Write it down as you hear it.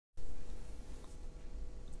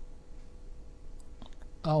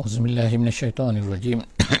A'udzubillahi minasyaitonirrajim.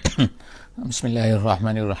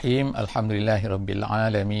 Bismillahirrahmanirrahim. Alhamdulillahirabbil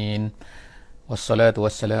alamin. Wassalatu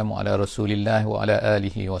wassalamu ala Rasulillah wa ala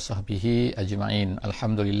alihi wa sahbihi ajma'in.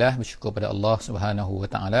 Alhamdulillah, bersyukur pada Allah Subhanahu wa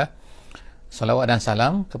taala. Salawat dan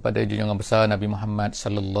salam kepada junjungan besar Nabi Muhammad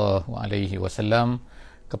sallallahu alaihi wasallam,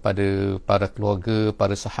 kepada para keluarga,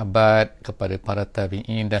 para sahabat, kepada para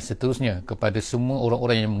tabi'in dan seterusnya, kepada semua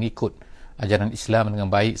orang-orang yang mengikut ajaran Islam dengan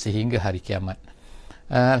baik sehingga hari kiamat.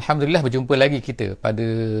 Alhamdulillah, berjumpa lagi kita pada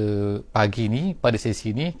pagi ni, pada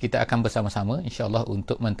sesi ni kita akan bersama-sama insya-Allah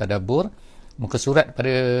untuk mentadabbur. Muka surat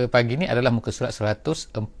pada pagi ni adalah muka surat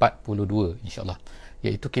 142 insya-Allah,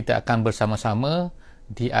 iaitu kita akan bersama-sama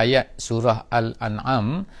di ayat surah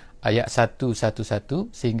Al-An'am ayat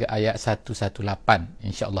 111 sehingga ayat 118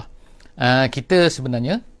 insya-Allah. Kita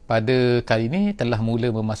sebenarnya pada kali ini telah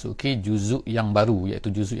mula memasuki juzuk yang baru,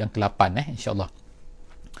 iaitu juzuk yang ke-8 insya-Allah.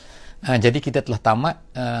 Jadi kita telah tamat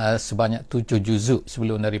sebanyak 7 juzuk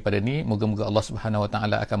sebelum daripada ni. Moga-moga Allah Subhanahu Wa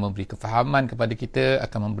Taala akan memberi kefahaman kepada kita,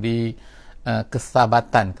 akan memberi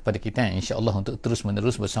kesabatan kepada kita insya-Allah untuk terus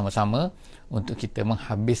menerus bersama-sama untuk kita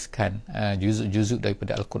menghabiskan juzuk-juzuk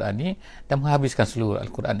daripada Al-Quran ni dan menghabiskan seluruh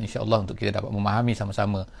Al-Quran insya-Allah, untuk kita dapat memahami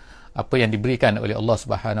sama-sama apa yang diberikan oleh Allah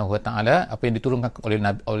Subhanahu Wa Taala, apa yang diturunkan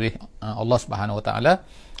oleh Allah Subhanahu Wa Taala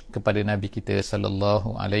kepada Nabi kita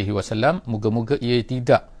sallallahu alaihi wasallam. Moga-moga ia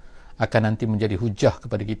tidak akan nanti menjadi hujah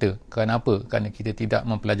kepada kita. Kerana apa? Kerana kita tidak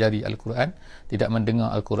mempelajari Al-Quran, tidak mendengar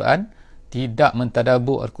Al-Quran, tidak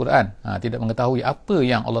mentadabbur Al-Quran, tidak mengetahui apa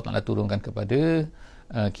yang Allah Ta'ala turunkan kepada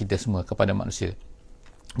kita semua, kepada manusia.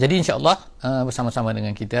 Jadi insya-Allah bersama-sama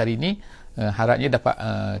dengan kita hari ini, harapnya dapat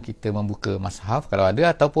kita membuka mushaf kalau ada,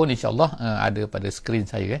 ataupun insya-Allah ada pada skrin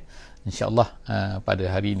saya insya-Allah pada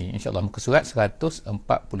hari ini insya-Allah muka surat 142.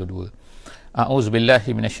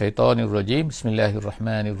 A'udzubillahi minasyaitonirrajim.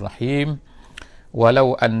 Bismillahirrahmanirrahim.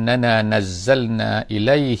 Walau annana nazzalna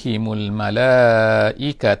ilaihimul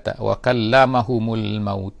malaikata wa kallamahumul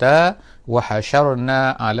mauta wa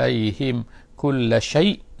hasyarna alaihim kulla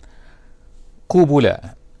syai'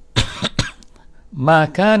 qubula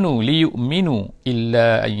ma kanu liyu'minu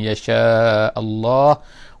illa an yasha Allah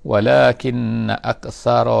walakinna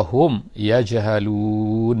aktsarahum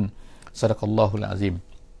yajhalun. Sadaqallahul azim.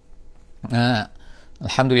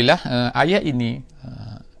 Alhamdulillah, ayat ini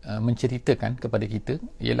menceritakan kepada kita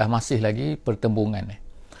ialah masih lagi pertembungan,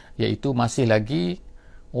 iaitu masih lagi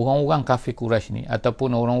orang-orang kafir Quraisy ni,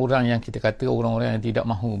 ataupun orang-orang yang kita kata orang-orang yang tidak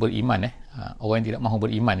mahu beriman, orang yang tidak mahu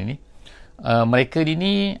beriman ini, mereka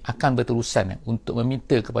ini akan berterusan untuk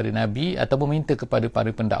meminta kepada Nabi atau meminta kepada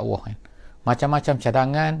para pendakwah, macam-macam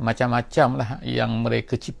cadangan, macam-macam lah yang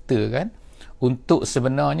mereka ciptakan untuk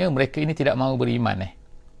sebenarnya mereka ini tidak mahu beriman.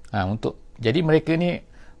 Jadi mereka ni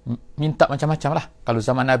minta macam-macam lah. Kalau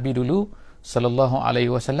zaman Nabi dulu sallallahu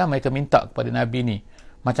alaihi wasallam, mereka minta kepada Nabi ni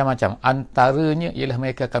macam-macam. Antaranya ialah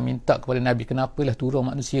mereka akan minta kepada Nabi, kenapalah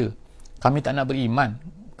turun manusia, kami tak nak beriman.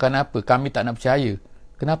 Kenapa? Kami tak nak percaya.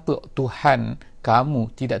 Kenapa Tuhan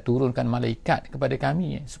kamu tidak turunkan malaikat kepada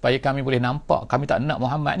kami supaya kami boleh nampak? Kami tak nak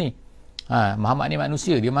Muhammad ni. Muhammad ni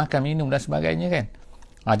manusia, dia makan, minum dan sebagainya kan.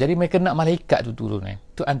 Jadi mereka nak malaikat tu turun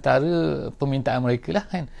Itu antara permintaan mereka lah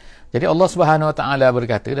kan. Jadi Allah Subhanahu Wa Taala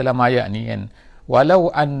berkata dalam ayat ni kan,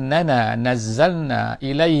 walau annana nazzalna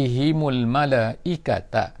ilaihimul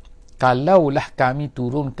malaikata, kalaulah kami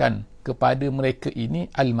turunkan kepada mereka ini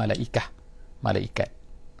al malaikah, malaikat,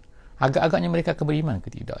 agak-agaknya mereka akan beriman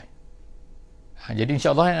ke tidak? Jadi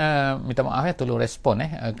insya-Allah minta maaf tolong respon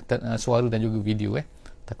suara dan juga video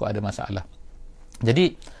takut ada masalah.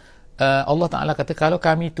 Jadi Allah Ta'ala kata kalau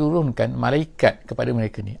kami turunkan malaikat kepada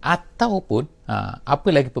mereka ni, ataupun apa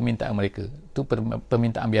lagi permintaan mereka, itu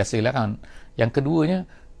permintaan biasalah kan. Yang keduanya,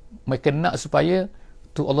 mereka nak supaya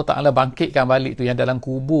tu Allah Ta'ala bangkitkan balik tu yang dalam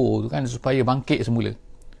kubur tu kan, supaya bangkit semula.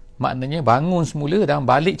 Maknanya bangun semula dan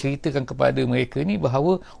balik ceritakan kepada mereka ni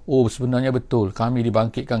bahawa sebenarnya betul kami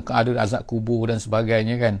dibangkitkan, ada azab kubur dan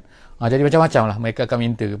sebagainya kan. Jadi macam-macam lah mereka akan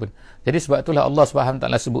minta. Jadi sebab itulah Allah Subhanahu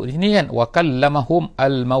Taala sebut di sini kan, wa kallamahum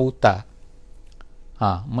al-mauta.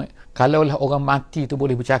 Kalaulah orang mati tu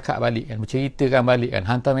boleh bercakap balik kan, berceritakan balik kan,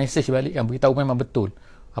 hantar mesej balik kan, beritahu memang betul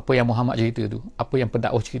apa yang Muhammad cerita tu, apa yang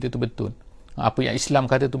pendakwah cerita tu betul, apa yang Islam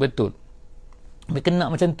kata tu betul. Mereka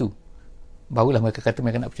nak macam tu, barulah mereka kata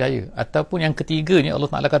mereka nak percaya. Ataupun yang ketiganya Allah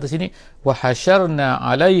Taala kata sini, wa hasyarna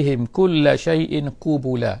alaihim kulla syai'in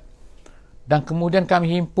qubula, dan kemudian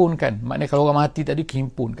kami himpunkan. Maknanya kalau orang mati tadi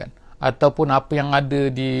dihimpunkan, ataupun apa yang ada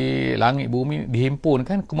di langit bumi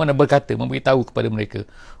dihimpunkan, kemudian berkata, memberitahu kepada mereka.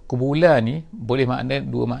 Qubula ni boleh makna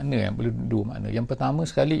dua makna boleh dua makna. Yang pertama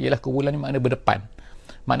sekali ialah qubula ni makna berdepan.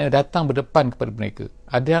 maknanya datang berdepan kepada mereka.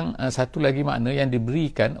 Ada yang satu lagi makna yang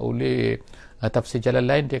diberikan oleh tafsir jalan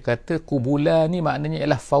lain, dia kata kubula ni maknanya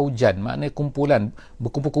ialah faujan, maknanya kumpulan,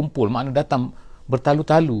 berkumpul-kumpul, makna datang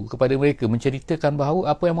bertalu-talu kepada mereka menceritakan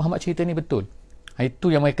bahawa apa yang Muhammad cerita ni betul.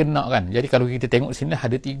 Itu yang mereka nak kan. Jadi kalau kita tengok sini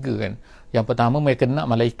ada 3 kan. Yang pertama mereka nak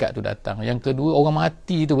malaikat tu datang. Yang kedua orang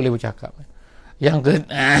mati tu boleh bercakap.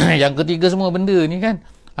 Yang ketiga semua benda ni kan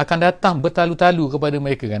akan datang bertalu-talu kepada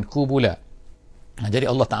mereka kan, kubula. Jadi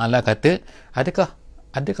Allah Ta'ala kata,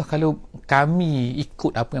 adakah kalau kami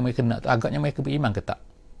ikut apa yang mereka nak tu, agaknya mereka beriman ke tak?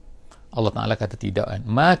 Allah Ta'ala kata tidak kan.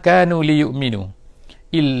 Ma kanu liyu'minu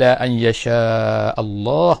illa an yasha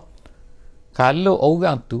Allah. Kalau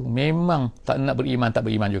orang tu memang tak nak beriman, tak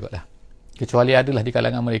beriman jugalah. Kecuali adalah di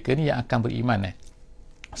kalangan mereka ni yang akan beriman.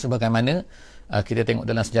 Sebagaimana kita tengok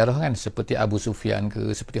dalam sejarah kan, seperti Abu Sufyan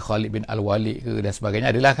ke, seperti Khalid bin Al-Walid ke dan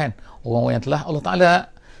sebagainya, adalah kan orang-orang yang telah Allah Ta'ala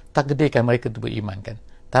takdirkan mereka tu beriman kan.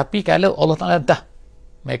 Tapi kalau Allah Ta'ala dah,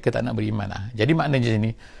 mereka tak nak beriman lah. Jadi maknanya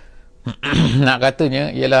sini nak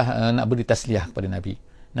katanya ialah nak beri tasliah kepada Nabi,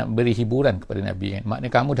 nak beri hiburan kepada Nabi kan.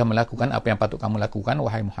 Maknanya kamu dah melakukan apa yang patut kamu lakukan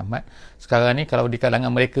wahai Muhammad. Sekarang ni kalau di kalangan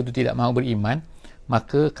mereka tu tidak mahu beriman,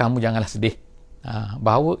 maka kamu janganlah sedih,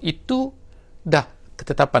 bahawa itu dah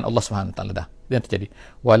ketetapan Allah Subhanahu Taala dah yang terjadi.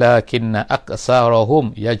 Walakinna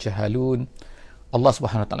aqsarahum yajhalun. Allah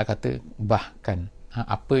Subhanahu Taala kata bahkan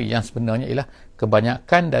apa yang sebenarnya ialah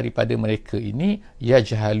kebanyakan daripada mereka ini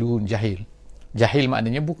yajhalun, jahil. Jahil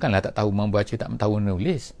maknanya bukanlah tak tahu membaca, tak tahu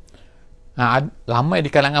menulis. Ramai di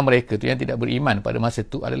kalangan mereka tu yang tidak beriman pada masa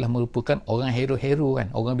tu adalah merupakan orang hero-hero kan,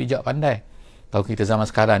 orang bijak pandai. Kalau kita zaman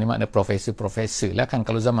sekarang ni makna profesor-profesor lah kan.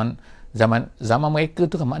 Kalau zaman mereka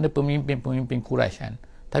tu kan makna pemimpin-pemimpin Quraisy kan.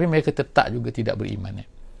 Tapi mereka tetap juga tidak beriman.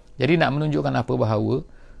 Jadi nak menunjukkan apa, bahawa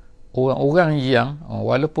orang-orang yang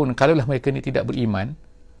walaupun kalaulah mereka ni tidak beriman,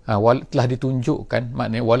 telah ditunjukkan,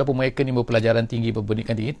 maknanya walaupun mereka ni berpelajaran tinggi,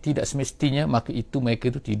 berpendidikan tinggi, tidak semestinya maka itu mereka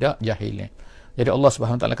itu tidak jahil. Jadi Allah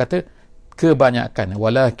Subhanahu Wa Taala kata kebanyakan,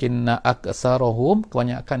 walakinna aksarahum,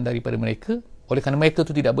 kebanyakan daripada mereka, oleh kerana mereka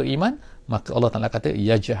itu tidak beriman, maka Allah Ta'ala kata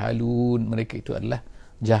yajhalun, mereka itu adalah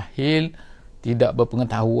jahil, tidak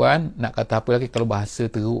berpengetahuan. Nak kata apa lagi, kalau bahasa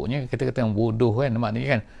teruknya kita kata yang bodoh kan, maknanya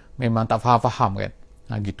kan memang tak faham kan,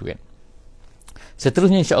 gitu kan.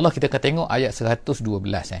 Seterusnya insya-Allah kita akan tengok ayat 112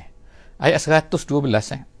 ayat 112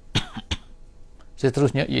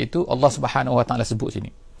 seterusnya, iaitu Allah Subhanahu Wa Ta'ala sebut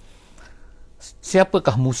sini,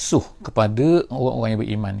 siapakah musuh kepada orang-orang yang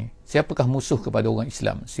beriman ni? Siapakah musuh kepada orang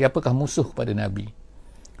Islam? Siapakah musuh kepada Nabi?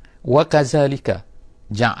 Wa kazalika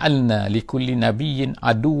ja'alna likulli nabiyyin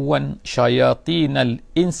aduwan syayatinal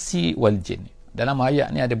insi wal jin. Dalam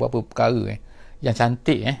ayat ni ada beberapa perkara yang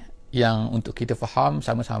cantik yang untuk kita faham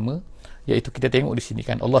sama-sama, iaitu kita tengok di sini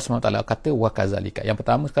kan Allah SWT kata wa kazalika. Yang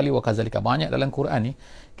pertama sekali wa kazalika, banyak dalam Quran ni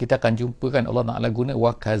kita akan jumpa kan Allah Ta'ala guna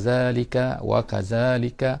wa kazalika, wa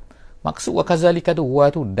kazalika. Maksud wa kazalika tu, wa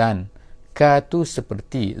tu dan, ka tu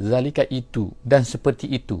seperti, zalika itu, dan seperti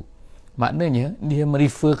itu. Maknanya dia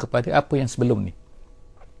merefer kepada apa yang sebelum ni.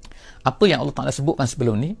 Apa yang Allah Ta'ala sebutkan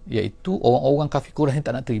sebelum ni, iaitu orang-orang kafir Quraisy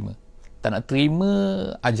tak nak terima. Tak nak terima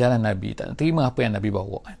ajaran Nabi, tak nak terima apa yang Nabi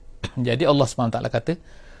bawa. Jadi Allah SWT kata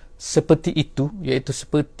seperti itu, iaitu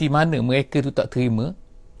seperti mana mereka tu tak terima,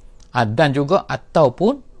 dan juga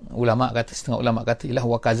ataupun ulama kata, setengah ulama kata ialah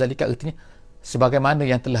wa kazalika, artinya sebagaimana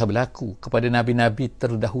yang telah berlaku kepada nabi-nabi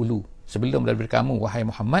terdahulu sebelum daripada kamu wahai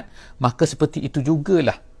Muhammad, maka seperti itu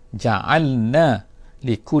jugalah ja'alna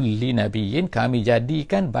likulli nabiyyin, kami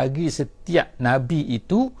jadikan bagi setiap nabi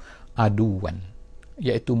itu aduan,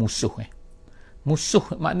 iaitu musuh.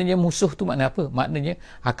 Musuh maknanya, musuh tu makna apa? Maknanya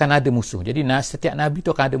akan ada musuh. Jadi setiap nabi tu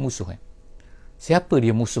akan ada musuh. Siapa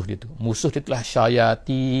dia musuh dia tu? Musuh dia itulah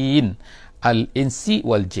syayatin al-insi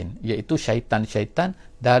wal jin, iaitu syaitan-syaitan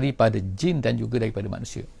daripada jin dan juga daripada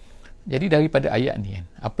manusia. Jadi daripada ayat ni kan,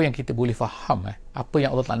 apa yang kita boleh faham, apa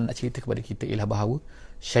yang Allah Ta'ala nak cerita kepada kita ialah bahawa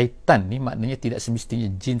syaitan ni maknanya tidak semestinya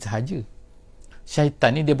jin sahaja.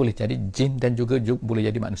 Syaitan ni dia boleh jadi jin dan juga boleh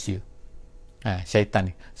jadi manusia. Syaitan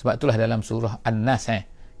ni. Sebab itulah dalam surah An-Nas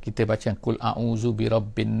kita baca qul a'udzu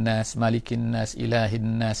birabbin nas, malikin nas,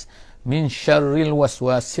 ilahin nas, min syarril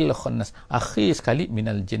waswasil khannas, akhir sekali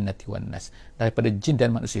minal jinnati wan nas, daripada jin dan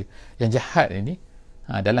manusia. Yang jahat ini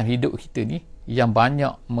dalam hidup kita ni, yang banyak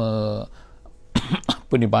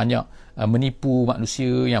banyak menipu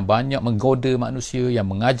manusia, yang banyak menggoda manusia, yang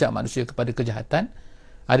mengajak manusia kepada kejahatan,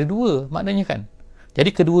 ada dua maknanya kan. Jadi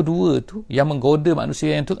kedua-dua tu yang menggoda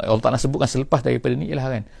manusia, yang tu Allah Ta'ala sebutkan selepas daripada ni ialah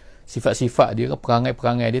kan sifat-sifat dia,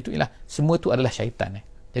 perangai-perangai dia tu ialah semua tu adalah syaitan.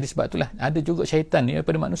 Jadi sebab itulah ada juga syaitan ni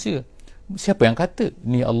daripada manusia. Siapa yang kata?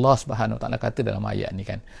 Ni Allah Subhanahu Wa Ta'ala kata dalam ayat ni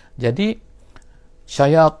kan. Jadi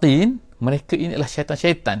Syayatin, mereka ini adalah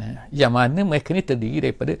syaitan-syaitan yang mana mereka ni terdiri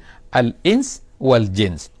daripada al-ins wal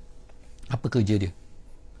jins. Apa kerja dia?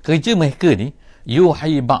 Kerja mereka ni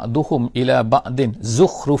yuhi ba'duhum ila ba'din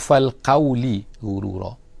zukhrufal qawli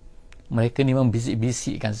ghurura. Mereka ni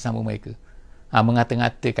membisik-bisikkan sesama mereka,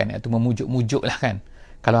 mengata-ngatakan, iaitu memujuk-mujuk lah kan.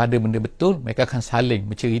 Kalau ada benda betul, mereka akan saling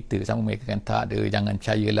bercerita sama mereka kan, tak ada, jangan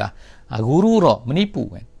percayalah. Ghurura,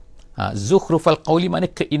 menipu kan. Zukhrufal qawli makna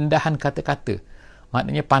keindahan kata-kata,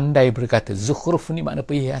 maknanya pandai berkata. Zukhruf ni makna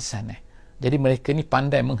perhiasan. Jadi mereka ni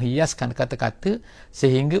pandai menghiaskan kata-kata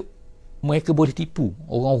sehingga mereka boleh tipu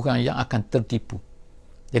orang-orang yang akan tertipu.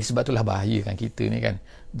 Jadi sebab itulah bahaya kan kita ni kan.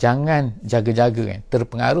 Jangan jaga-jaga kan,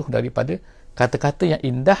 terpengaruh daripada kata-kata yang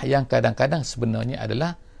indah yang kadang-kadang sebenarnya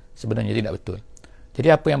tidak betul. Jadi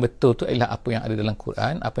apa yang betul tu ialah apa yang ada dalam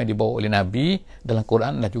Quran, apa yang dibawa oleh Nabi dalam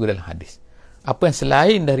Quran dan juga dalam hadis. Apa yang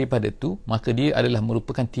selain daripada tu, maka dia adalah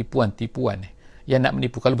merupakan tipuan-tipuan yang nak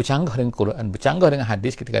menipu. Kalau bercanggah dengan Quran, bercanggah dengan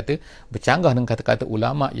hadis, kita kata bercanggah dengan kata-kata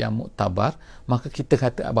ulama yang muktabar, maka kita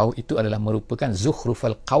kata bahawa itu adalah merupakan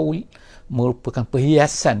zukhrufal qaul, merupakan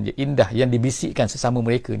perhiasan yang indah yang dibisikkan sesama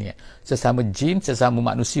mereka ni, sesama jin, sesama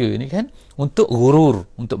manusia ni kan, untuk ghurur,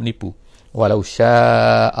 untuk menipu. Walau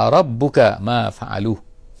syaa rabbuka ma fa'aluh.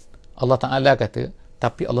 Allah Ta'ala kata,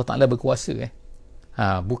 tapi Allah Ta'ala berkuasa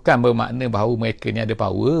bukan bermakna bahawa mereka ni ada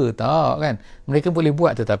power, tak kan. Mereka boleh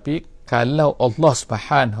buat, tetapi kalau Allah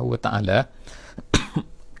Subhanahu wa Ta'ala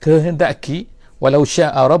kehendaki, walau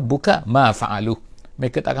syaa rabbuka ma fa'aluh,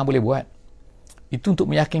 mereka tak akan boleh buat. Itu untuk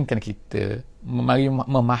meyakinkan kita,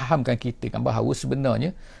 memahamkan kita kan bahawa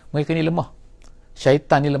sebenarnya mereka ni lemah.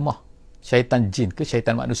 Syaitan ni lemah. Syaitan jin ke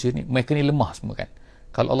syaitan manusia ni, mereka ni lemah semua kan.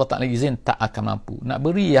 Kalau Allah Ta'ala izin, tak akan mampu. Nak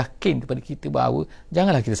beri yakin kepada kita bahawa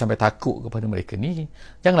janganlah kita sampai takut kepada mereka ni.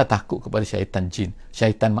 Janganlah takut kepada syaitan jin,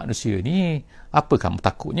 syaitan manusia ni. Apa kamu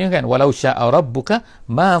takutnya kan? Walau syaa rabbuka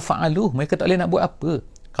ma fa'aluh, mereka tak boleh nak buat apa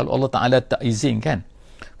kalau Allah Ta'ala tak izinkan.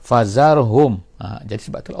 Fazarhum. Jadi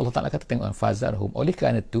sebab tu Allah Ta'ala kata, tengok, fazarhum. Oleh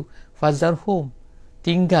kerana tu, fazarhum,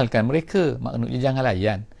 tinggalkan mereka. Maknanya jangan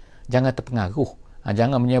layan, jangan terpengaruh.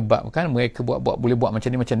 Jangan menyebabkan mereka boleh buat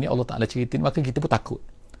macam ni, Allah Ta'ala cerita ni, maka kita pun takut.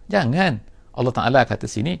 Jangan. Allah Ta'ala kata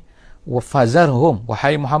sini, wafazarhum,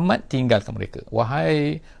 wahai Muhammad, tinggalkan mereka.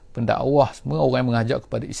 Wahai pendakwah semua, orang yang mengajak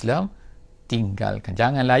kepada Islam, tinggalkan,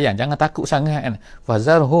 jangan layan, jangan takut sangat kan.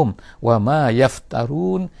 Fazarhum wa ma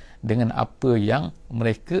yaftarun, dengan apa yang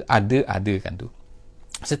mereka ada-adakan tu.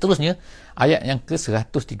 Seterusnya ayat yang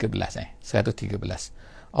ke-113 113.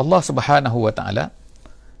 Allah Subhanahu wa Ta'ala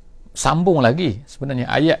sambung lagi. Sebenarnya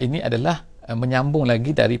ayat ini adalah menyambung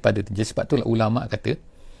lagi daripada, jadi sebab tu ulama kata,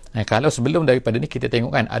 kalau sebelum daripada ni kita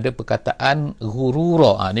tengok kan, ada perkataan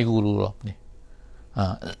ghurura. Ni ghurura ni,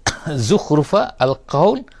 zukhrufa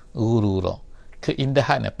al-qaul ghurura,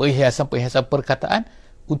 keindahan, perhiasan perkataan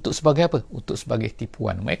untuk sebagai apa? Untuk sebagai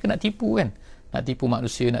tipuan. Mereka nak tipu kan, nak tipu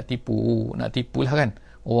manusia, nak tipulah kan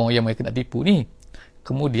orang yang mereka nak tipu ni.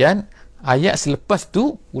 Kemudian ayat selepas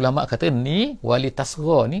tu ulama kata ni wali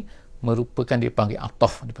tasgha ni merupakan, dia panggil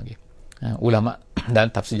ataf, dia panggil. Ulama dalam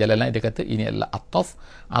tafsir jalan lain dia kata ini adalah ataf.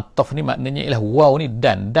 Ataf ni maknanya ialah waw ni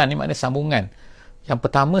dan ni makna sambungan. Yang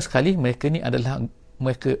pertama sekali, mereka ni adalah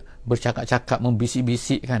mereka bercakap-cakap,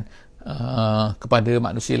 membisik-bisik kan, kepada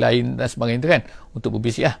manusia lain dan sebagainya tu kan, untuk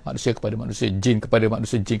berbisik manusia kepada manusia, jin kepada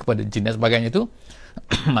manusia, jin kepada jin dan sebagainya tu.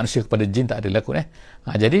 Manusia kepada jin tak ada laku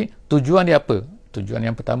jadi tujuan dia apa? Tujuan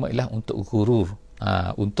yang pertama ialah untuk gurur,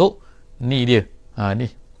 untuk ni dia ni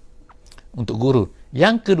untuk gurur.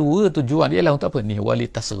 Yang kedua tujuan dia ialah untuk apa? Ni wali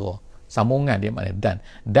tasgha, sambungan dia makna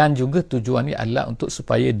dan juga tujuan ni adalah untuk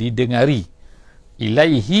supaya didengari.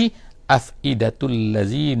 Ilaihi afidatul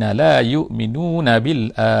lazina la yu'minuna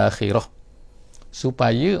bil akhirah,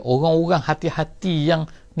 supaya orang-orang hati-hati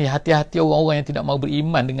orang-orang yang tidak mahu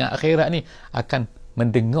beriman dengan akhirat ni akan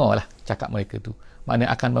mendengarlah cakap mereka tu,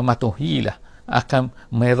 maknanya akan mematuhilah, akan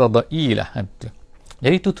meredailah.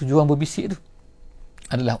 Jadi itu tujuan berbisik tu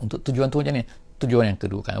adalah untuk tujuan tu macam ni. Tujuan yang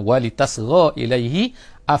kedua kan, wali tasgha ilaihi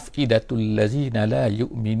afidatul lazina la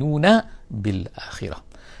yu'minuna bil akhirah.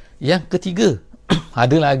 Yang ketiga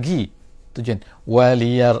ada lagi tujuan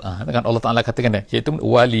waliyar, kan Allah Ta'ala katakan iaitu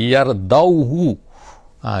waliyar dauhu,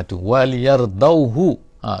 tu waliyar dauhu,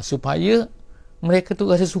 supaya mereka tu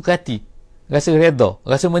rasa sukati, rasa redha,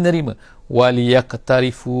 rasa menerima.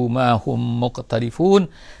 Waliyaqtarifu ma hum muqtarifun,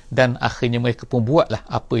 dan akhirnya mereka pun buatlah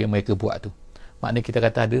apa yang mereka buat tu. Maknanya kita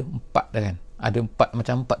kata ada empat dah kan, ada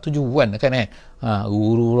empat tujuan kan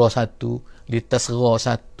ghurura satu, litasgha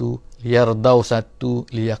satu, liyardau satu,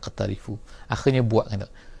 liyaqtarifu. Akhirnya buat kan,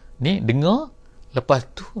 ni dengar, lepas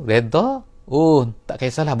tu redha, tak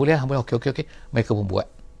kisahlah, boleh okey, mereka pun buat.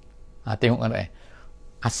 Tengok kan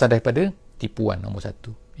asal daripada tipuan nombor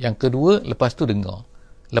satu. Yang kedua, lepas tu dengar.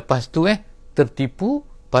 Lepas tu tertipu,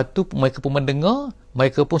 lepas tu mereka pun mendengar,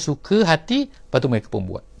 mereka pun suka hati, lepas tu mereka pun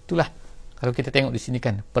buat. Itulah kalau kita tengok di sini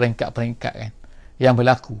kan, peringkat-peringkat kan yang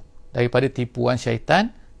berlaku daripada tipuan syaitan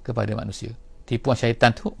kepada manusia. Tipuan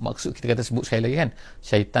syaitan tu, maksud kita kata sebut sekali lagi kan,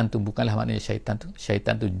 syaitan tu bukanlah maknanya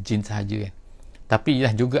syaitan tu jin sahaja kan. Tapi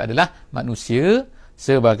ia juga adalah manusia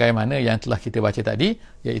sebagaimana yang telah kita baca tadi,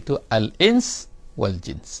 iaitu al-ins wal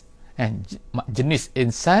jins. Jenis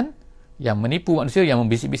insan yang menipu manusia, yang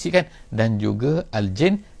membisik-bisikkan, dan juga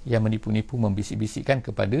al-jin yang menipu-nipu, membisik-bisikkan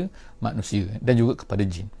kepada manusia dan juga kepada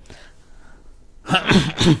jin.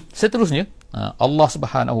 Seterusnya, Allah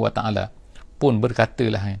Subhanahu wa taala pun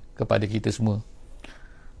berkatalah kepada kita semua.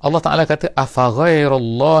 Allah Taala kata, afa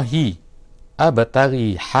ghairallahi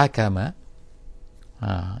abtaghi hakama.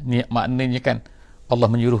 Ni maknanya kan Allah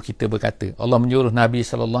menyuruh kita berkata, Allah menyuruh Nabi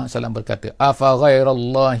sallallahu alaihi wasallam berkata, afa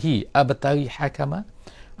ghairallahi abtaghi hakama.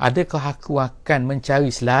 Adakah aku akan mencari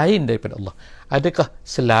selain daripada Allah? Adakah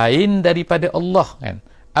selain daripada Allah kan?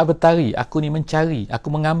 Abtaghi, aku ni mencari, aku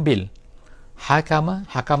mengambil. Hakama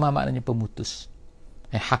maknanya pemutus.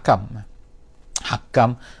 Hakam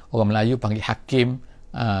orang Melayu panggil hakim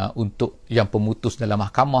untuk yang pemutus dalam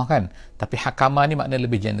mahkamah kan. Tapi hakama ni makna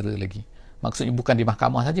lebih general lagi. Maksudnya bukan di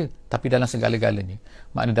mahkamah saja, tapi dalam segala-galanya.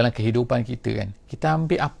 Makna dalam kehidupan kita kan. Kita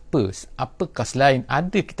ambil apakah selain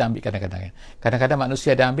ada kita ambil kadang-kadang kan. Kadang-kadang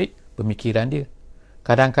manusia ada ambil pemikiran dia.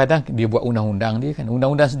 Kadang-kadang dia buat undang-undang dia kan.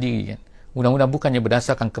 Undang-undang sendiri kan. Undang-undang bukannya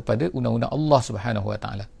berdasarkan kepada undang-undang Allah Subhanahu wa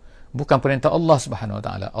taala. Bukan perintah Allah Subhanahu wa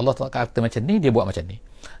taala. Allah Taala kata macam ni, dia buat macam ni.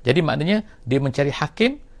 Jadi maknanya dia mencari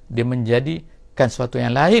hakim, dia menjadikan sesuatu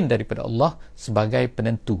yang lain daripada Allah sebagai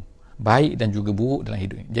penentu baik dan juga buruk dalam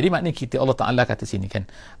hidup ini. Jadi maknanya kita, Allah Taala kata sini kan,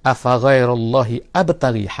 afa ghairallahi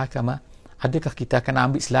abtaghi hakama. Adakah kita akan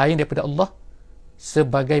ambil selain daripada Allah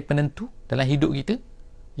sebagai penentu dalam hidup kita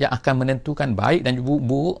yang akan menentukan baik dan juga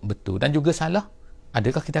buruk, betul dan juga salah?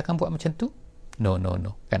 Adakah kita akan buat macam tu? No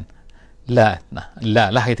kan. La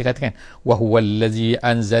kita katakan wa huwallazi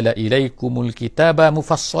anzala ilaikumul kitaba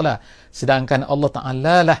mufassala. Sedangkan Allah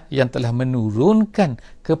Taala lah yang telah menurunkan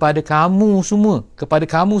kepada kamu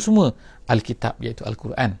semua Alkitab, iaitu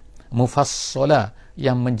Al-Quran, mufassala,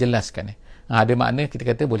 yang menjelaskan. Ada makna kita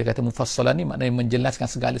kata, boleh kata mufassala ni maknanya menjelaskan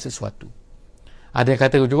segala sesuatu. Ada yang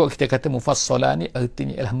kata juga, kita kata mufassala ni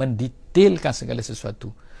artinya ialah mendetailkan segala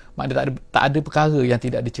sesuatu. Maknanya tak ada perkara yang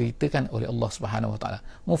tidak diceritakan oleh Allah Subhanahu wa taala.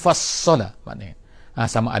 Mufassala maknanya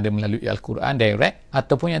sama ada melalui Al-Quran direct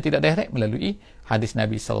ataupun yang tidak direct melalui hadis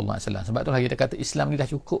Nabi sallallahu alaihi wasallam. Sebab itulah kita kata Islam ni dah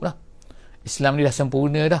cukup dah. Islam ni dah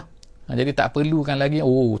sempurna dah. Jadi tak perlukan lagi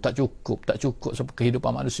tak cukup sebab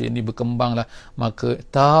kehidupan manusia ni berkembanglah, maka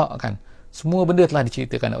tak kan. Semua benda telah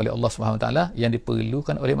diceritakan oleh Allah Subhanahu wa taala yang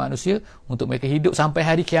diperlukan oleh manusia untuk mereka hidup sampai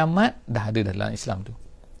hari kiamat, dah ada dalam Islam tu.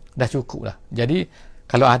 Dah cukup dah. Jadi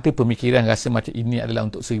kalau ada pemikiran rasa macam ini adalah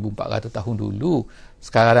untuk 1400 tahun dulu,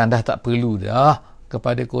 sekarang dah tak perlu dah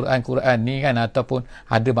kepada Quran ni kan, ataupun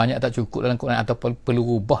ada banyak tak cukup dalam Quran ataupun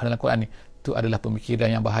perlu ubah dalam Quran ni, itu adalah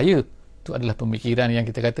pemikiran yang bahaya. Itu adalah pemikiran yang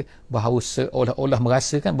kita kata bahawa seolah-olah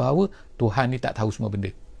merasakan bahawa Tuhan ni tak tahu semua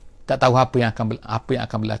benda, tak tahu apa yang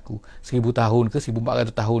akan berlaku 1000 tahun ke,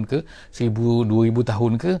 1400 tahun ke, 2000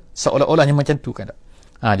 tahun ke, seolah-olahnya macam tu kan.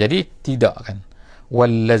 Jadi tidak kan.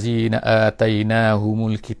 وَالَّذِينَ آتَيْنَاهُمُ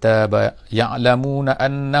الْكِتَابَ يَعْلَمُونَ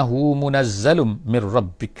أَنَّهُ مُنَزَّلٌ مِنْ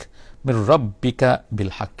رَبِّكَ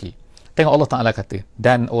بِالْحَقِّ. Tengok Allah Ta'ala kata,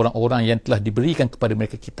 dan orang-orang yang telah diberikan kepada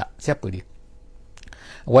mereka kitab. Siapa dia?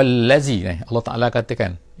 وَالَّذِينَ, Allah Ta'ala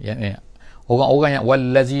katakan, orang-orang yang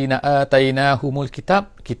وَالَّذِينَ آتَيْنَاهُمُ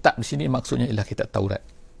الْكِتَابَ. Kitab di sini maksudnya ialah kitab Taurat.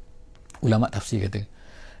 Ulama tafsir kata,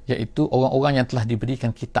 iaitu orang-orang yang telah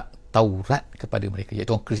diberikan kitab Taurat kepada mereka,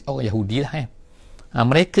 iaitu orang Yahudi lah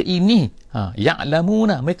mereka ini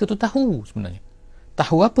ya'lamuna, mereka tu tahu sebenarnya.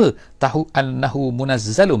 Tahu apa? Tahu annahu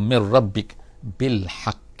munazzalun min rabbik bil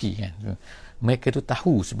haqqi kan. Mereka tu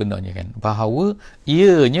tahu sebenarnya kan bahawa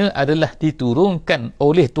ianya adalah diturunkan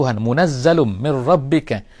oleh Tuhan, munazzalun min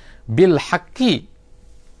rabbika bil haqqi,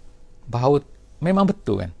 bahawa memang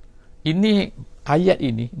betul kan. Ini ayat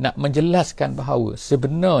ini nak menjelaskan bahawa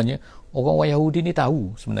sebenarnya orang-orang Yahudi ni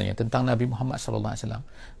tahu sebenarnya tentang Nabi Muhammad sallallahu alaihi wasallam.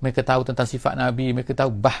 Mereka tahu tentang sifat Nabi, mereka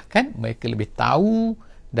tahu, bahkan mereka lebih tahu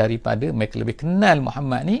daripada, mereka lebih kenal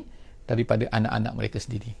Muhammad ni daripada anak-anak mereka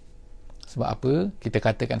sendiri. Sebab apa? Kita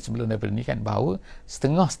katakan sebelum daripada ni kan bahawa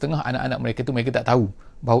setengah-setengah anak-anak mereka tu mereka tak tahu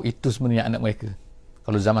bahawa itu sebenarnya anak mereka.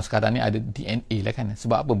 Kalau zaman sekarang ni ada DNA lah kan.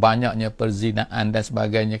 Sebab apa? Banyaknya perzinaan dan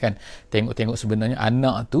sebagainya kan. Tengok-tengok sebenarnya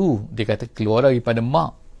anak tu dia kata keluar daripada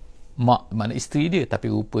mak. mak mana isteri dia, tapi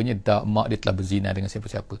rupanya mak dia telah berzina dengan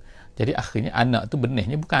siapa-siapa. Jadi akhirnya anak tu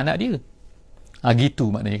benihnya bukan anak dia. Gitu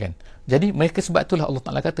maknanya kan. Jadi mereka, sebab itulah Allah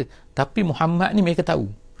Ta'ala kata, tapi Muhammad ni mereka tahu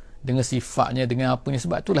dengan sifatnya, dengan apanya,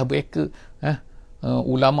 sebab itulah mereka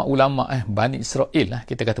ulama-ulama Bani Israel lah,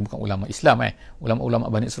 kita kata bukan ulama Islam, ulama-ulama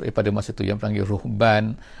Bani Israel pada masa tu yang panggil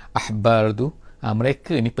ruhban, ahbar tu,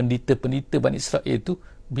 mereka ni pendeta-pendeta Bani Israel tu,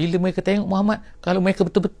 bila mereka tengok Muhammad, kalau mereka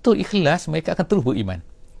betul-betul ikhlas, mereka akan terus beriman.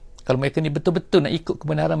 Kalau mereka ni betul-betul nak ikut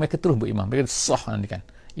kebenaran, mereka terus beriman. Mereka sah nanti kan.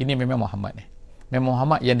 Ini memang Muhammad ni. Memang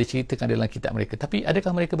Muhammad yang diceritakan dalam kitab mereka. Tapi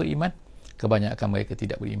adakah mereka beriman? Kebanyakan mereka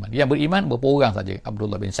tidak beriman. Yang beriman berapa orang saja?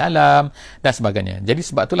 Abdullah bin Salam dan sebagainya. Jadi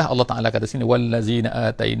sebab itulah Allah Ta'ala kata sini,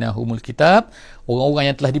 wallazina atainahumul kitab,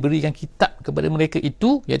 orang-orang yang telah diberikan kitab kepada mereka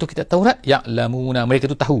itu, iaitu kitab Taurat, ya'lamuna, mereka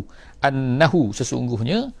tu tahu, annahu,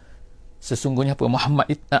 sesungguhnya apa Muhammad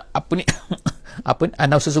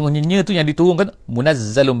annahu, sesungguhnya tu yang diturunkan,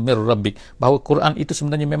 munazzalum mir rabbik, bahawa Quran itu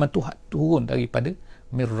sebenarnya memang Tuhan turun daripada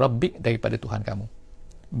mir rabbik, daripada Tuhan kamu,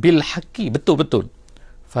 bil haqqi, betul-betul,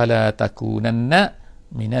 fala takunanna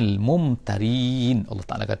minal mumtarin, Allah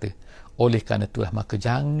Ta'ala kata, oleh kerana itulah maka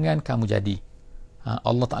jangan kamu jadi,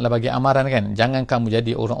 Allah Ta'ala bagi amaran kan, jangan kamu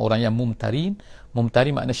jadi orang-orang yang mumtarin.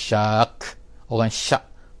 Mumtarin makna syak, orang syak,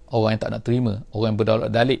 orang yang tak nak terima, orang yang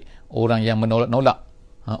berdalak-dalik, orang yang menolak-nolak,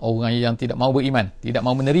 orang yang tidak mahu beriman, tidak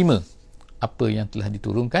mahu menerima apa yang telah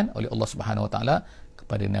diturunkan oleh Allah Subhanahu Wa Taala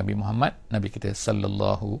kepada Nabi Muhammad, Nabi kita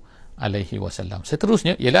sallallahu alaihi wasallam.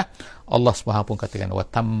 Seterusnya ialah Allah Subhanahu pun katakan, wa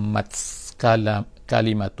tammat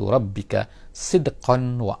kalimatu rabbika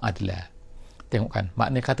sidqan wa adla. Tengok kan,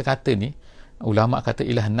 makna kata-kata ni, ulama kata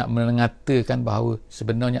ialah nak mengatakan bahawa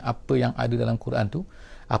sebenarnya apa yang ada dalam Quran tu,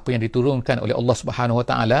 apa yang diturunkan oleh Allah Subhanahu Wa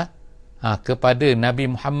Taala kepada Nabi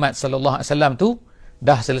Muhammad sallallahu alaihi wasallam tu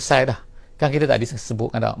dah selesai dah. Kan kita tadi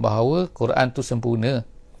sebutkan dah bahawa Quran tu sempurna.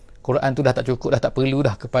 Quran tu dah tak cukup, dah tak perlu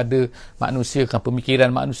dah kepada manusia, kan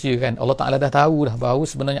pemikiran manusia kan. Allah Ta'ala dah tahu dah bahawa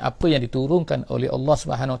sebenarnya apa yang diturunkan oleh Allah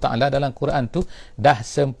Subhanahu Wa Taala dalam Quran tu dah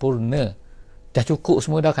sempurna. Dah cukup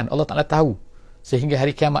semua dah kan. Allah Ta'ala tahu. Sehingga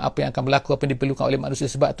hari kiamat apa yang akan berlaku, apa yang diperlukan oleh manusia.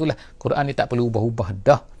 Sebab itulah Quran ni tak perlu ubah-ubah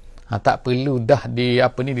dah. Tak perlu dah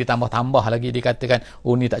ditambah-tambah lagi, dikatakan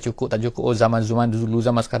ni tak cukup, zaman dulu,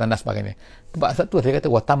 zaman sekarang dan sebagainya. Sebab tu dia kata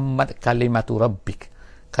wa tammat kalimatu rabbik.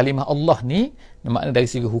 Kalimah Allah ni makna dari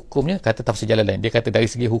segi hukumnya, kata tafsir Jalalain, dia kata dari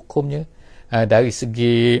segi hukumnya, dari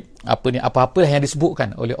segi apa-apa yang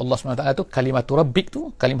disebutkan oleh Allah SWT tu, kalimatu rabbik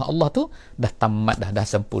tu, kalimah Allah tu dah tamat dah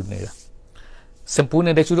sempurna dah.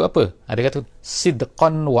 Sempurna dari sudut apa? Dia kata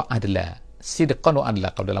sidqan wa adla. Sidqan wa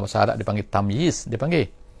adla, kalau dalam bahasa Arab dia panggil tamyiz, dia panggil.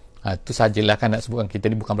 Itu sajalah kan nak sebutkan, kita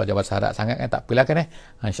ni bukan belajar bahasa Arab sangat kan, tak apalah kan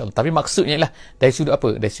insyaAllah. Tapi maksudnya ialah dari sudut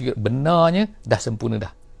apa? Dari segi benarnya dah sempurna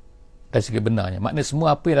dah. Dari segi benarnya, maknanya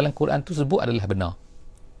semua apa yang dalam Quran tu sebut adalah benar.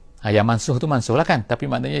 Yang mansuh tu mansuh lah kan, tapi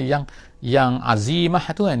maknanya yang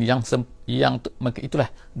azimah tu kan,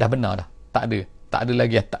 itulah dah benar dah, tak ada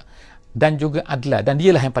lagi yang tak. Dan juga adla, dan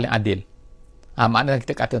dialah yang paling adil. Maknanya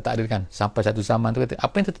kita kata tak adil kan, sampai satu zaman tu kata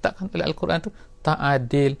apa yang ditetapkan oleh Al-Quran tu tak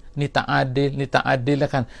adil, ni tak adil lah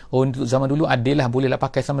kan. Untuk zaman dulu adil lah, boleh lah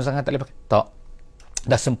pakai, sama sangat tak boleh pakai, tak,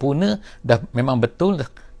 dah sempurna, dah memang betul,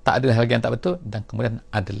 dah tak ada lagi yang tak betul, dan kemudian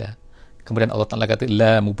adil. Kemudian Allah Ta'ala kata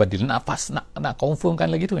la mubaddil, nak confirmkan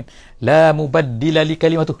lagi tu kan, la mubaddila li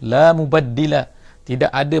kalimatuh, la mubaddila,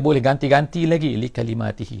 tidak ada boleh ganti-ganti lagi li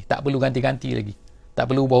kalimatihi, tak perlu ganti-ganti lagi, tak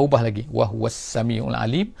perlu ubah-ubah lagi. Wa huwas samiul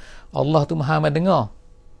alim, Allah tu Maha mendengar,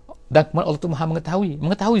 dan kemudian Allah tu Maha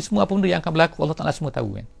mengetahui semua apa benda yang akan berlaku. Allah Ta'ala semua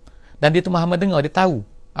tahu kan, dan dia tu Maha mendengar, dia tahu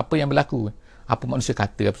apa yang berlaku, apa manusia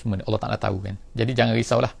kata, apa semua Allah Ta'ala tahu kan. Jadi jangan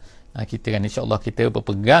risaulah, kita kan insya-Allah kita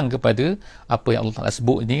berpegang kepada apa yang Allah Ta'ala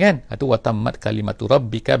sebut ni kan. Itu wa tammat kalimatu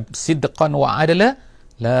rabbika sidqan wa adla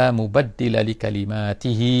la mubaddila li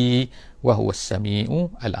kalimatihi wa huwas samiu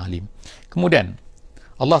al-alim. Kemudian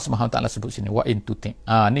Allah Subhanahu Wa Ta'ala sebut sini wa in tuti.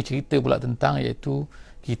 Ni cerita pula tentang iaitu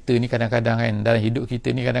kita ni kadang-kadang kan, dalam hidup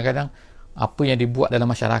kita ni kadang-kadang apa yang dibuat dalam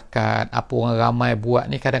masyarakat, apa orang ramai buat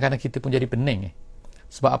ni, kadang-kadang kita pun jadi pening.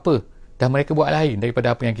 Sebab apa? Dah mereka buat lain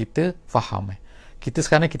daripada apa yang kita faham. Kita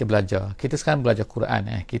sekarang belajar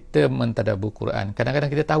Quran, kita mentadabbur Quran.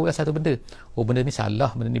 Kadang-kadang kita tahu lah satu benda, benda ni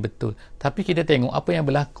salah, benda ni betul, tapi kita tengok apa yang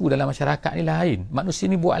berlaku dalam masyarakat ni lain, manusia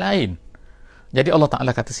ni buat lain. Jadi Allah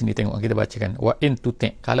Ta'ala kata sini, tengok kita bacakan, wa in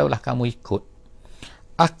tuti', kalaulah kamu ikut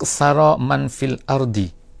aksara man fil ardi,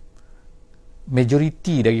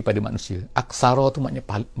 majoriti daripada manusia. Aksara tu maknanya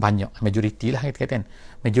banyak, majoriti lah kita katakan,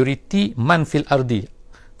 majoriti man fil ardi,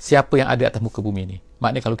 siapa yang ada atas muka bumi ni.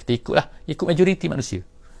 Maknanya kalau kita ikut majoriti manusia,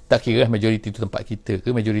 tak kira majoriti tu tempat kita ke,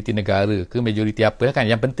 majoriti negara ke, majoriti apa kan,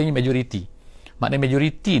 yang pentingnya majoriti. Maknanya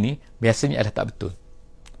majoriti ni biasanya adalah tak betul.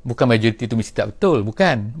 Bukan majoriti tu mesti tak betul,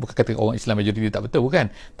 bukan kata orang Islam majoriti tak betul, bukan,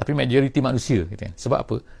 tapi majoriti manusia gitu kan. Sebab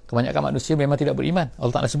apa? Kebanyakan manusia memang tidak beriman. Allah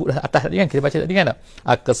Taala sebut dah atas tadi kan, kita baca tadi kan tak,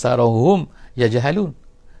 aksaruhum yajhalun,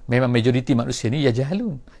 memang majoriti manusia ni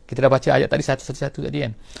yajhalun. Kita dah baca ayat tadi satu-satu tadi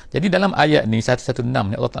kan. Jadi dalam ayat ni 116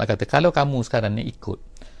 ni Allah Taala kata kalau kamu sekarang ni ikut,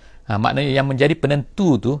 maknanya yang menjadi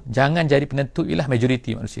penentu tu, jangan jadi penentu ialah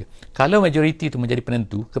majoriti manusia. Kalau majoriti tu menjadi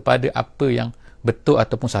penentu kepada apa yang betul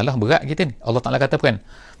ataupun salah, berat kita ni. Allah Taala kata apa kan?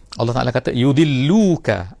 Allah Taala kata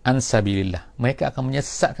yudilluka an sabilillah, mereka akan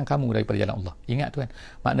menyesatkan kamu daripada jalan Allah. Ingat tu kan,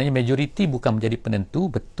 maknanya majoriti bukan menjadi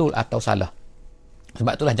penentu betul atau salah.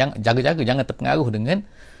 Sebab itulah jaga-jaga jangan terpengaruh dengan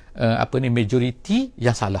majoriti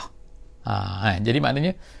yang salah. Jadi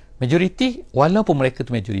maknanya majoriti, walaupun mereka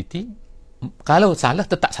tu majoriti, kalau salah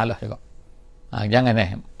tetap salah juga. Jangan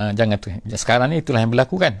tu. Sekarang ni itulah yang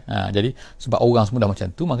berlaku kan. Jadi sebab orang semua dah macam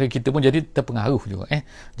tu, maka kita pun jadi terpengaruh juga.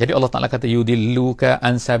 Jadi Allah Taala kata yudilluka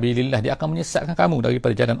an sabilillah, dia akan menyesatkan kamu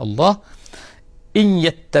daripada jalan Allah. In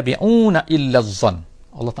yattabi'una illa zon.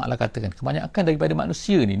 Allah Taala katakan kebanyakan daripada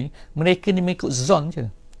manusia ni mereka ni mengikut zon je.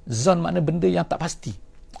 Zon makna benda yang tak pasti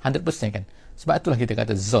 100% kan. Sebab itulah kita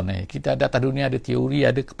kata zon. Kita ada atas dunia ada teori,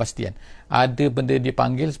 ada kepastian. Ada benda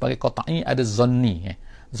dipanggil sebagai qat'i, ada zonni.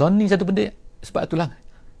 Zonni satu benda. Sebab itulah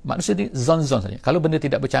manusia ni zon-zon saja. Kalau benda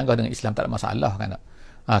tidak bercanggah dengan Islam tak ada masalah kan tak?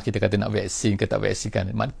 Kita kata nak vaksin ke tak vaksin kan,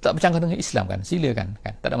 tak bercanggah dengan Islam kan, silakan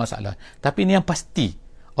kan, tak ada masalah. Tapi ni yang pasti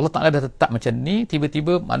Allah Ta'ala dah tetap macam ni,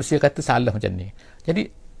 tiba-tiba manusia kata salah macam ni.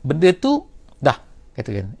 Jadi benda tu dah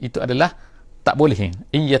katakan itu adalah tak boleh.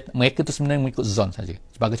 Mereka tu sebenarnya mengikut zon saja.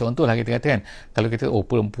 Sebagai contoh lah kita katakan, kalau kita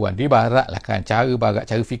perempuan dia barat lah kan, cara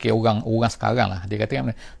fikir orang sekarang lah, dia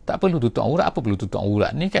katakan tak perlu tutup aurat, apa perlu tutup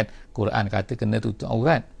aurat ni kan, Quran kata kena tutup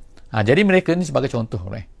aurat. Jadi mereka ni sebagai contoh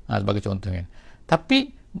sebagai contoh kan.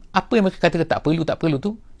 Tapi apa yang mereka kata tak perlu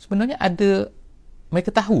tu sebenarnya ada,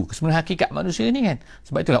 mereka tahu sebenarnya hakikat manusia ni kan.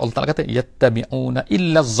 Sebab itulah Allah Ta'ala kata yattabi'una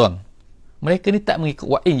illa zon, mereka ni tak mengikut.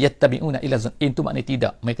 Wa in yattabi'una illa zon, in tu maknanya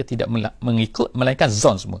tidak, mereka tidak mengikut melainkan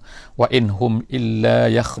zon semua. Wa in hum illa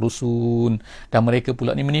yakhrusun, dan mereka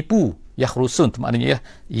pula ni menipu. Yakhrusun tu maknanya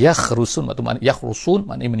yakhrusun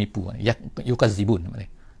maknanya menipu, yukazibun maknanya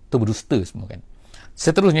tu berdusta semua kan.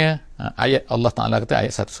 Seterusnya ayat Allah Ta'ala kata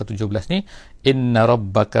ayat 117 ni, inna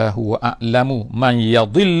rabbaka huwa a'lamu man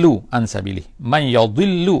yadhillu an sabilih. Man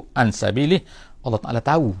yadhillu an sabilih, Allah Ta'ala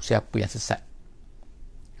tahu siapa yang sesat.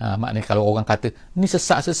 Maknanya kalau orang kata ni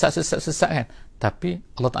sesat kan, tapi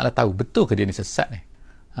Allah Ta'ala tahu betul ke dia ni sesat ni.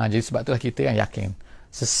 Jadi sebab itulah kita yang yakin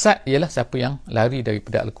sesat ialah siapa yang lari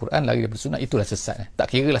daripada Al-Quran, lari daripada sunnah, itulah sesat. Tak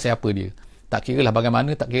kira lah siapa dia, tak kira lah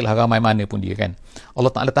bagaimana, tak kira lah ramai mana pun dia kan. Allah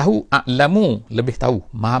Ta'ala tahu, a'lamu, lebih tahu,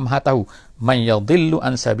 maha tahu, man yadhillu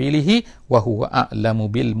an sabilihi wa huwa a'lamu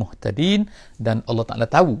bil muhtadin, dan Allah Ta'ala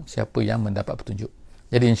tahu siapa yang mendapat petunjuk.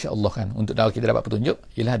 Jadi insya-Allah kan, untuk kita dapat petunjuk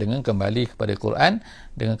ialah dengan kembali kepada Quran,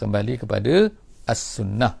 dengan kembali kepada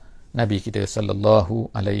as-sunnah Nabi kita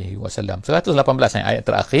sallallahu alaihi wasallam. 118 ayat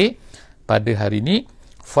terakhir pada hari ini,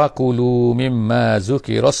 fakulu mimma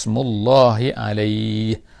zukira smullahi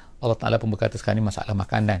alaihi. Allah Taala pun berkata sekarang ni masalah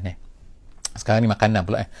makanan Sekarang ni makanan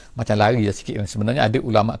pula macam lari dah sikit. Sebenarnya ada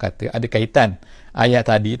ulama kata ada kaitan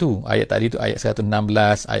ayat tadi tu ayat 116,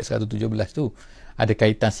 ayat 117 tu ada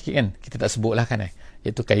kaitan sikit kan. Kita tak sebutlah kan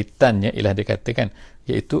iaitu kaitannya ialah dia katakan,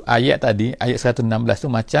 iaitu ayat tadi ayat 116 tu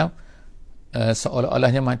macam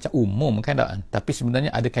seolah-olahnya macam umum kan tak? Tapi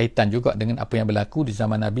sebenarnya ada kaitan juga dengan apa yang berlaku di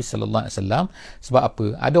zaman Nabi sallallahu alaihi wasallam. Sebab apa?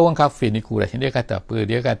 Ada orang kafir ni Quraisy, dia kata apa?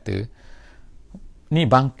 Dia kata ni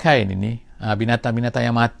bangkai ni binatang-binatang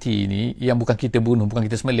yang mati ni yang bukan kita bunuh, bukan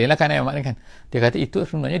kita sembelih lah kan, maknanya kan. Dia kata itu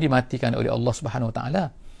sebenarnya dimatikan oleh Allah Subhanahu Wa Taala.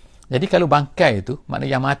 Jadi kalau bangkai tu,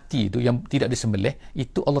 maknanya yang mati tu, yang tidak disembelih,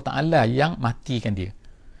 itu Allah Ta'ala yang matikan dia.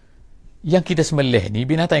 Yang kita sembelih ni,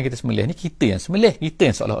 binatang yang kita sembelih ni, kita yang sembelih, kita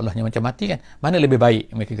yang seolah-olahnya macam mati kan. Mana lebih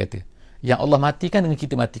baik mereka kata? Yang Allah matikan dengan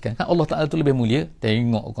kita matikan. Kan Allah Ta'ala tu lebih mulia.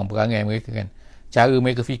 Tengok orang perangai mereka kan. Cara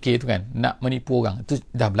mereka fikir tu kan, nak menipu orang. Itu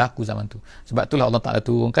dah berlaku zaman tu. Sebab itulah Allah Ta'ala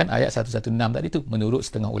turunkan ayat 116 tadi tu, menurut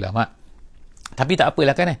setengah ulama'. Tapi tak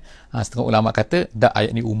apalah kan setengah ulama' kata, dah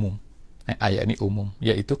ayat ni umum. Ayat ni umum,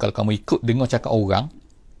 iaitu kalau kamu ikut dengar cakap orang,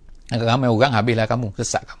 ramai orang, habislah kamu,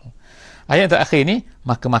 sesat kamu. Ayat terakhir ni,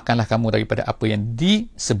 maka makanlah kamu daripada apa yang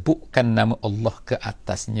disebutkan nama Allah ke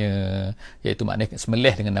atasnya, iaitu maknanya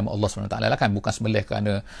sembelih dengan nama Allah SWT lah kan, bukan sembelih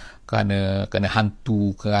kerana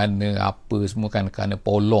hantu, kerana apa semua kan, kerana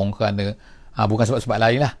polong, kerana bukan sebab-sebab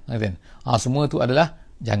lain lah kan. Semua tu adalah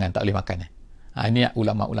jangan, tak boleh makan. Ini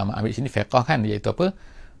ulama-ulama ambil sini fiqh kan, iaitu apa,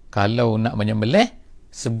 kalau nak menyembelih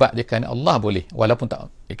sebab dia kerana Allah boleh, walaupun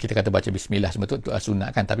tak kita kata baca bismillah semua tu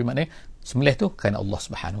sunat kan, tapi maknanya sembelih tu kerana Allah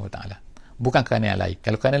Subhanahu Wa Taala. bukan kerana yang lain.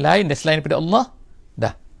 Kalau kerana lain dan selain daripada Allah,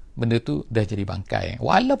 dah benda tu dah jadi bangkai,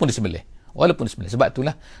 walaupun disembelih. Sebab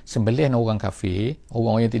itulah sembelihan orang kafir,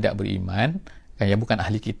 orang yang tidak beriman, kan, yang bukan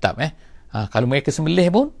ahli kitab, kalau mereka sembelih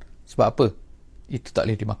pun, sebab apa? Itu tak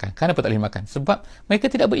boleh dimakan. Kenapa tak boleh dimakan? Sebab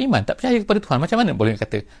mereka tidak beriman, tak percaya kepada Tuhan. Macam mana boleh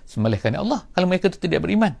kata sembelih kerana Allah kalau mereka tu tidak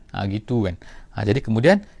beriman? Gitu kan. Jadi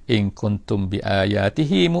kemudian, in kuntum bi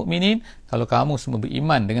ayatihi mu'minin, kalau kamu semua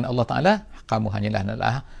beriman dengan Allah Ta'ala, kamu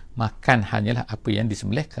hanyalah makan hanyalah apa yang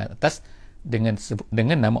disembelih ke atas dengan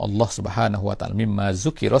nama Allah Subhanahu wa taala, mimma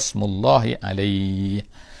zukira smullahi alaihi.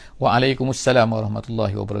 Waalaikumsalam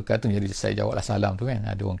warahmatullahi wabarakatuh. Jadi saya jawablah salam tu kan.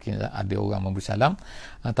 Ada orang memberi salam.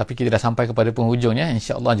 Tapi kita dah sampai kepada penghujungnya.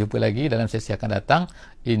 InsyaAllah jumpa lagi dalam sesi akan datang.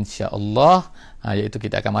 InsyaAllah. Iaitu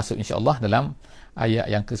kita akan masuk insyaAllah dalam ayat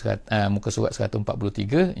yang muka surat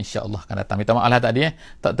 143. InsyaAllah akan datang. Minta maaf lah tadi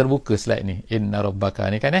tak terbuka slide ni. Inna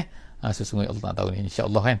rabbaka ni kan sesungguhnya Allah tahu ni.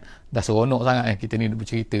 InsyaAllah kan. Dah seronok sangat kita ni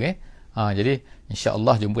bercerita jadi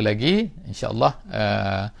insyaAllah jumpa lagi. InsyaAllah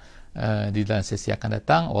di dalam sesi akan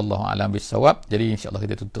datang. Wallahu a'lam bissawab. Jadi insyaAllah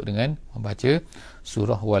kita tutup dengan membaca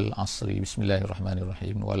surah Wal Asri.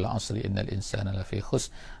 Bismillahirrahmanirrahim. Wal Asri innal insana lafi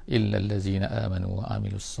khusr illa allazina amanu wa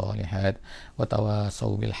amilus solihat wa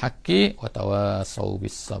tawasaw bil haqqi wa tawasaw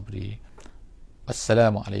bis sabri.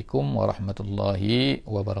 Wassalamualaikum warahmatullahi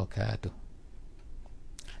wabarakatuh.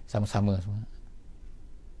 Sama-sama semua.